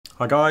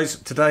Hi guys,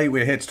 today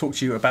we're here to talk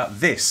to you about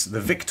this, the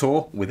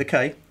Viktor, with a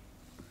K,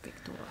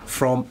 Viktor.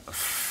 From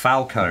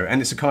Falco. And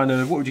it's a kind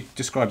of, what would you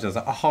describe it as?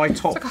 A high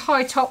top? It's like a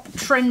high top,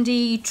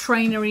 trendy,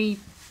 trainery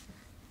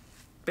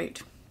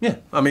boot. Yeah,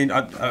 I mean,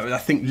 I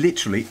think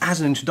literally,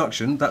 as an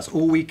introduction, that's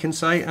all we can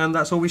say and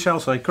that's all we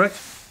shall say, correct?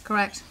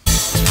 Correct.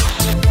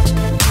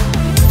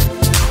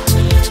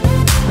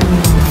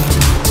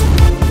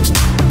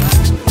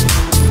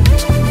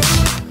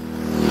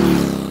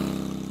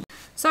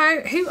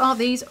 So, who are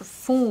these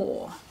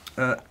for?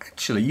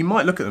 Actually, you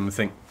might look at them and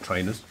think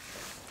trainers,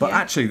 but Yeah.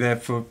 actually they're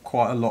for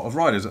quite a lot of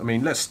riders. I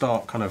mean, let's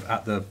start kind of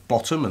at the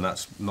bottom, and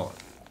that's not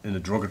in a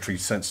derogatory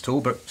sense at all,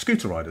 but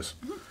scooter riders.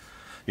 Mm-hmm.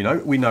 You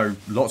know, we know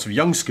lots of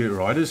young scooter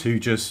riders who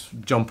just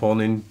jump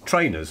on in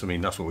trainers. I mean,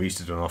 that's what we used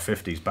to do in our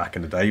 50s back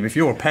in the day. If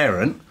you're a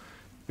parent,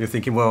 you're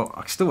thinking, well,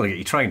 I still want to get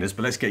you trainers,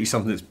 but let's get you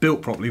something that's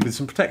built properly with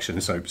some protection.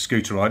 So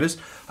scooter riders,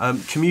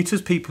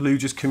 commuters, people who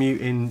just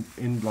commute in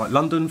like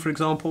London, for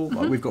example. Mm-hmm.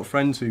 Like we've got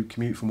friends who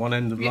commute from one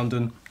end of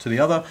London to the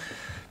other.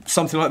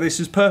 Something like this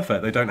is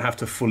perfect. They don't have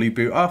to fully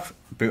boot up.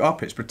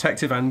 It's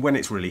protective, and when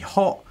it's really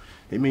hot,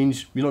 it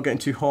means you're not getting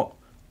too hot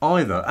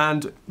either.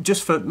 And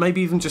just for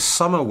maybe even just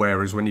summer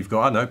wearers, when you've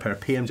got, I don't know, a pair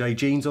of PMJ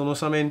jeans on or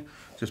something,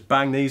 just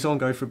bang these on,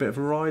 go for a bit of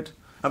a ride.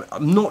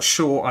 I'm not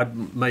sure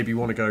I'd maybe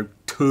want to go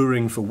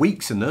touring for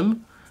weeks in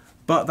them,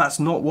 but that's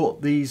not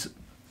what these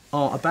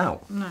are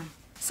about. No.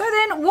 So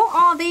then, what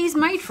are these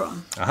made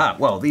from? Aha,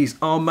 well, these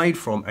are made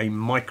from a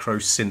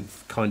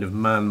micro-synth kind of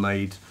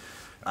man-made,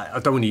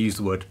 I don't want to use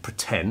the word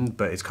pretend,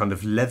 but it's kind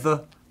of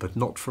leather, but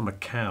not from a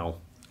cow.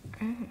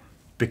 Oh.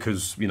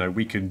 Because, you know,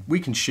 we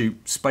can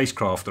shoot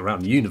spacecraft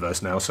around the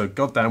universe now, so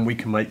goddamn we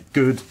can make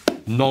good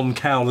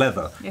non-cow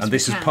leather. Yes, and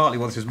this is partly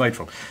what this is made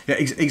from. Yeah,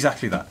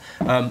 exactly that.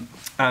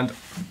 And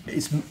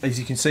it's, as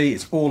you can see,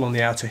 it's all on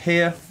the outer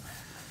here,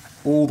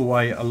 all the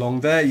way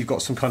along there. You've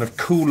got some kind of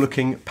cool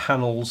looking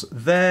panels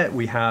there.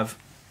 We have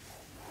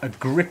a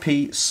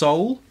grippy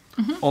sole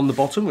on the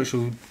bottom, which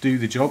will do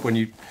the job when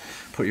you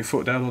put your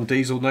foot down on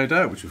diesel, no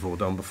doubt, which we've all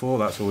done before.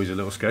 That's always a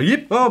little scary.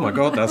 Yep. Oh my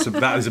God, that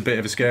is a bit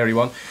of a scary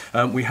one.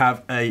 We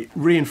have a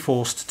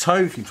reinforced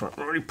toe, if you try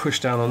to really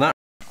push down on that.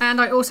 And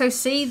I also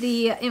see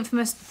the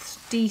infamous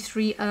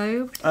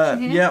D30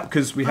 protection here. Yeah,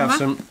 because we have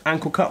some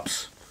ankle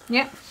cups.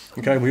 Yep.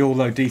 Okay, we all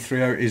know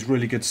D30 is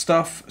really good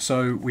stuff,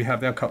 so we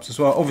have the ankle cups as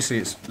well. Obviously,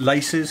 it's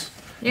laces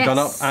done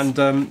up,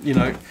 and you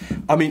know,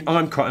 I mean,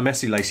 I'm quite a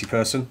messy, lacy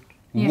person.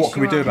 Yes, what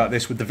can we do about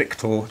this with the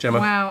Viktor, Gemma?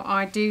 Well,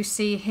 I do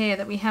see here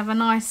that we have a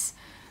nice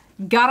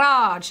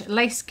garage,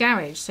 lace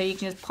garage, so you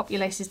can just pop your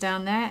laces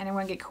down there and it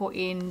won't get caught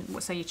in,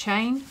 what's say, your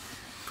chain.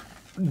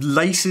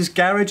 Laces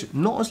garage,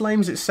 not as lame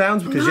as it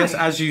sounds, because yes,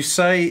 as you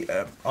say,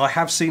 I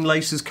have seen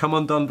laces come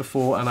undone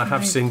before, and I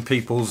have seen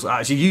people's,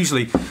 actually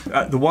usually,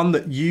 the one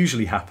that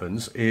usually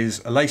happens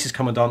is a lace is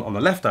come undone on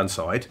the left hand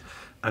side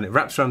and it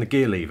wraps around the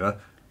gear lever.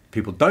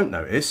 People don't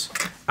notice,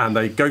 and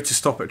they go to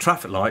stop at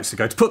traffic lights, they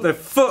go to put their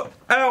foot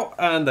out,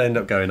 and they end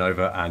up going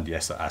over, and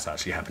yes, that has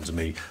actually happened to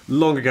me.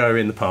 Long ago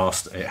in the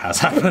past, it has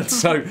happened.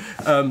 So,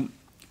 the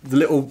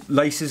little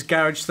laces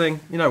garage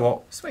thing, you know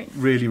what? Sweet.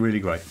 Really, really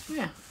great.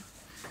 Yeah.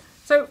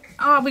 So,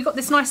 we've got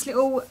this nice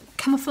little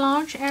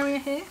camouflage area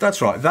here.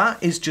 That's right,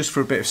 that is just for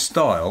a bit of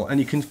style,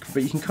 and you can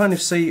kind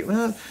of see,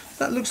 well,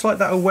 that looks like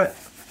that'll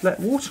let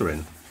water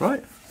in,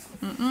 right?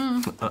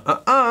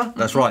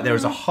 That's right, there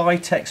is a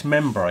high-tech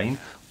membrane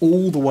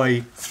all the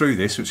way through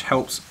this, which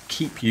helps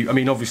keep you, I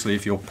mean, obviously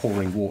if you're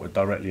pouring water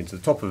directly into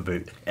the top of the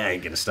boot, it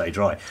ain't going to stay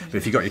dry. But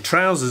if you've got your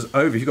trousers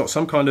over, if you've got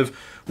some kind of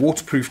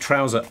waterproof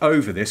trouser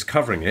over this,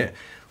 covering it,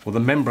 well, the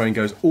membrane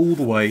goes all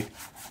the way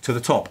to the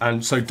top.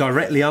 And so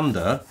directly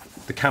under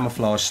the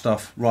camouflage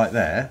stuff right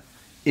there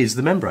is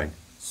the membrane.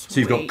 Sweet. So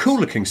you've got cool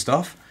looking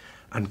stuff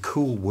and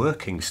cool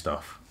working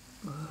stuff.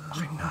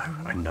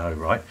 I know,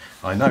 right?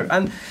 I know.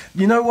 And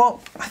you know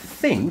what? I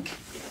think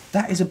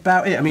that is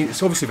about it. I mean,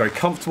 it's obviously very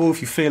comfortable if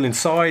you feel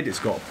inside. It's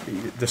got,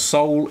 the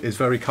sole is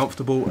very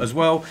comfortable as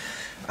well.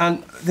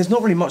 And there's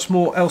not really much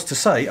more else to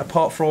say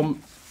apart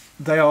from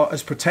they are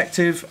as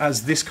protective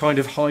as this kind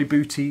of high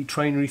booty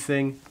trainery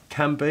thing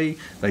can be.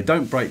 They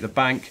don't break the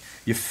bank.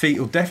 Your feet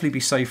will definitely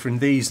be safer in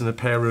these than a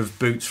pair of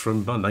boots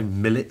from, I don't know,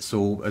 Millets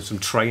or some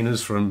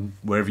trainers from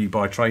wherever you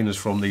buy trainers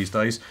from these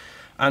days.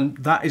 And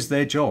that is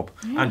their job.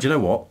 Yeah. And you know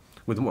what?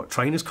 With what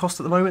trainers cost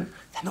at the moment,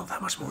 they're not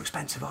that much more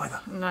expensive either.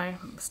 No,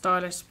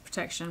 stylish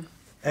protection.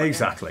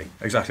 Exactly,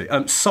 exactly.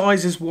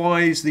 Sizes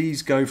wise,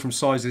 these go from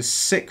sizes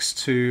 6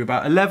 to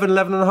about 11,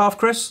 11 and a half,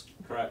 Chris?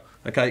 Correct.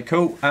 Okay,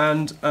 cool.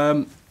 And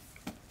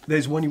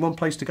there's only one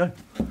place to go.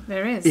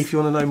 There is. If you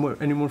want to know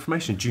any more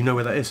information, do you know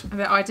where that is?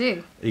 I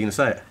do. Are you going to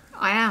say it?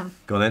 I am.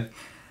 Go on then.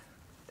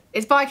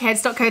 It's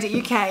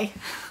BikerHeadz.co.uk.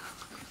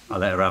 I'll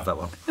let her have that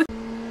one.